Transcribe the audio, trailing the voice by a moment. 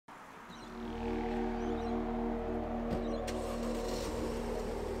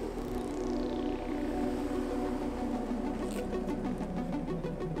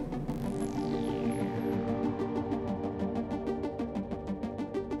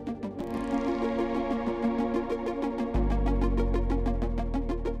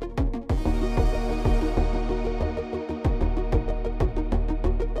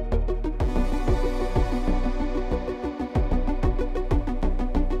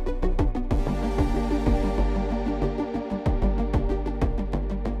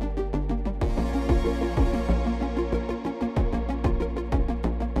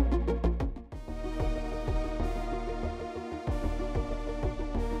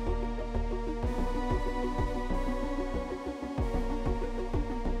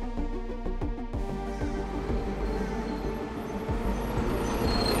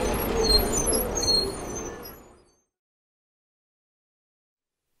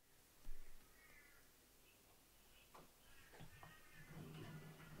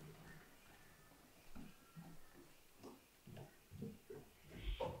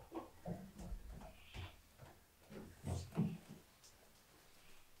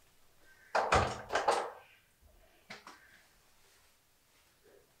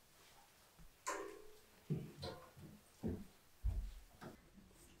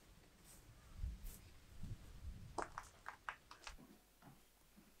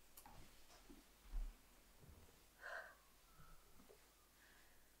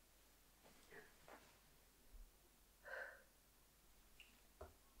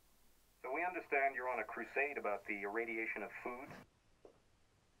understand you're on a crusade about the irradiation of food.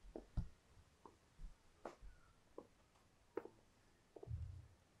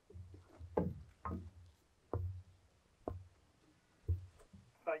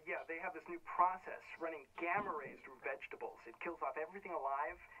 Yeah, they have this new process running gamma rays through vegetables. It kills off everything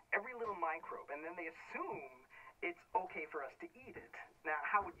alive, every little microbe, and then they assume it's okay for us to eat it. Now,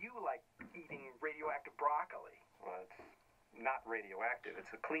 how would you like eating radioactive broccoli? Well, it's not radioactive.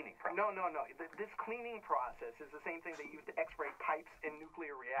 It's a cleaning process. No. This cleaning process is the same thing they use to x-ray pipes in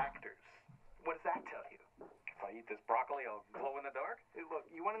nuclear reactors. What does that tell you? If I eat this broccoli, I'll glow in the dark? Hey, look,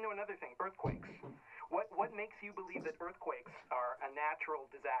 you want to know another thing? Earthquakes. What makes you believe that earthquakes are a natural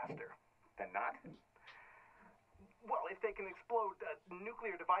disaster? They're not? Well, if they can explode a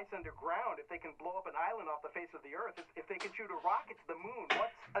nuclear device underground, if they can blow up an island off the face of the earth, if they can shoot a rocket to the moon,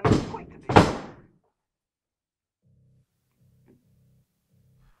 what's an earthquake to be?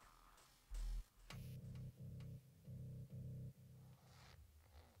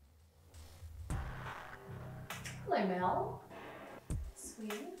 Hello, Mel.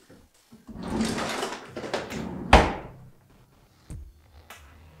 Sweetie.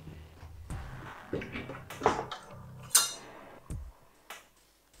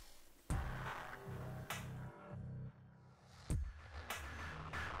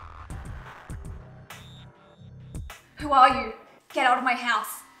 Who are you? Get out of my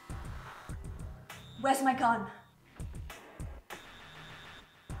house. Where's my gun?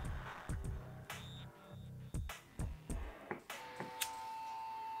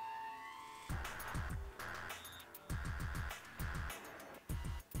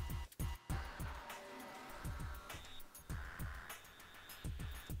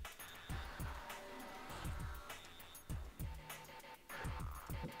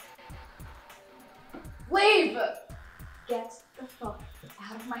 Leave! Get the fuck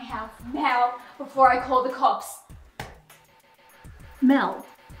out of my house now before I call the cops. Mel,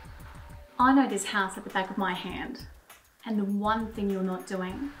 I know this house at the back of my hand, and the one thing you're not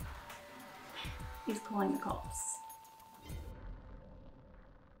doing is calling the cops.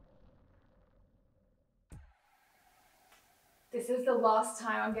 This is the last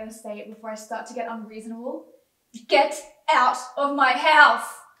time I'm gonna say it before I start to get unreasonable. Get out of my house!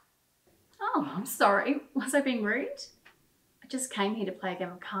 Oh, I'm sorry. Was I being rude? I just came here to play a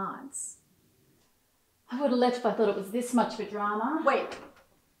game of cards. I would have left if I thought it was this much of a drama. Wait,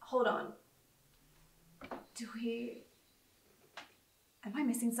 hold on. Am I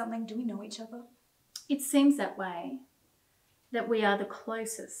missing something? Do we know each other? It seems that way, that we are the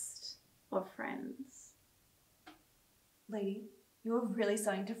closest of friends. Lady, you're really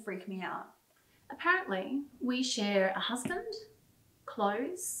starting to freak me out. Apparently, we share a husband,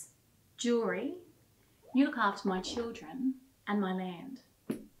 clothes, jewellery, you look after my children and my land.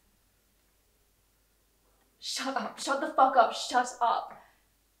 Shut up, shut the fuck up, shut up.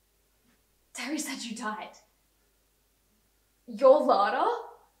 Terry said you died. Your larder?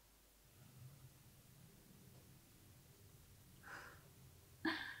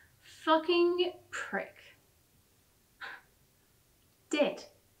 Fucking prick. Dead.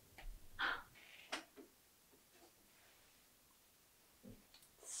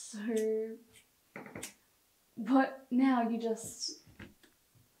 So, what now? You just...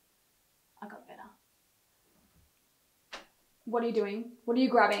 I got better. What are you doing? What are you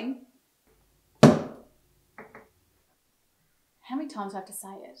grabbing? How many times do I have to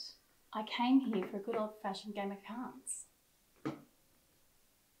say it? I came here for a good old-fashioned game of cards.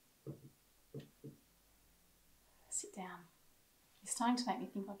 Sit down. You're starting to make me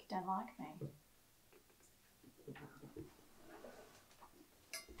think like you don't like me.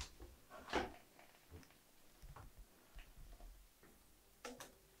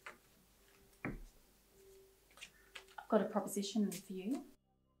 I've got a proposition for you.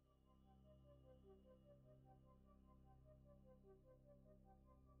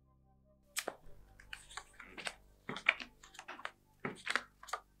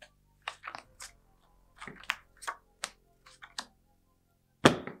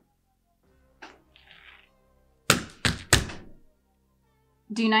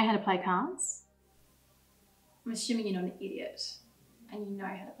 Do you know how to play cards? I'm assuming you're not an idiot and you know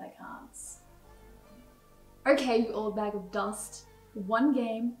how to play cards. Okay, you old bag of dust. One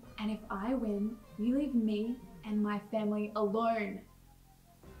game, and if I win, you leave me and my family alone.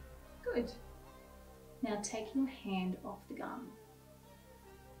 Good. Now take your hand off the gun.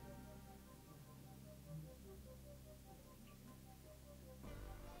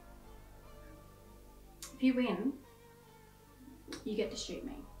 If you win, you get to shoot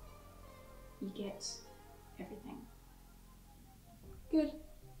me. You get everything. Good.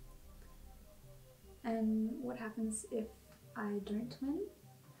 And what happens if I don't win?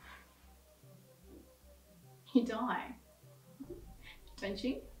 You die. Don't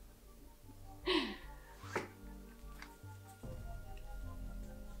you?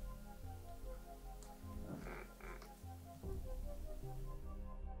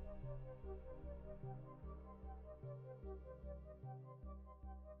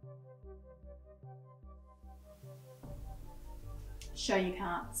 Show your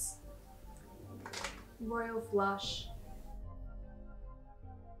cards. Royal flush.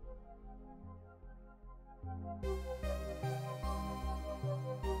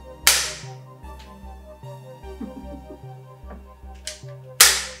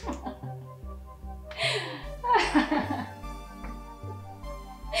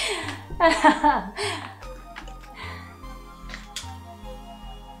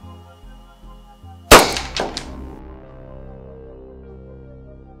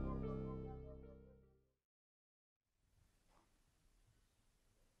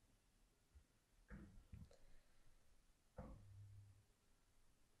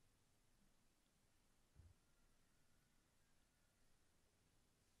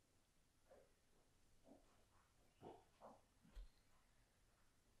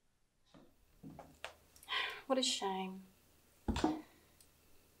 What a shame.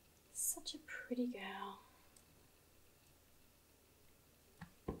 Such a pretty girl.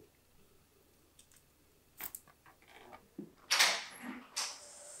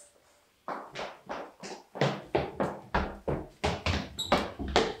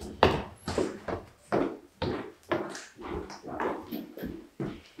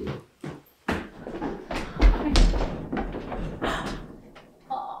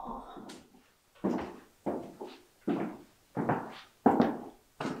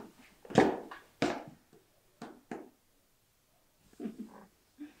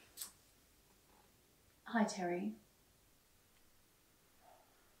 Hi, Terry.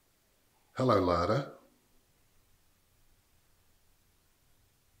 Hello, Lada.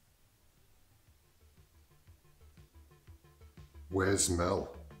 Where's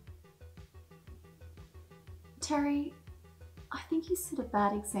Mel? Terry, I think you set a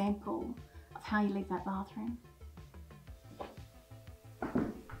bad example of how you leave that bathroom.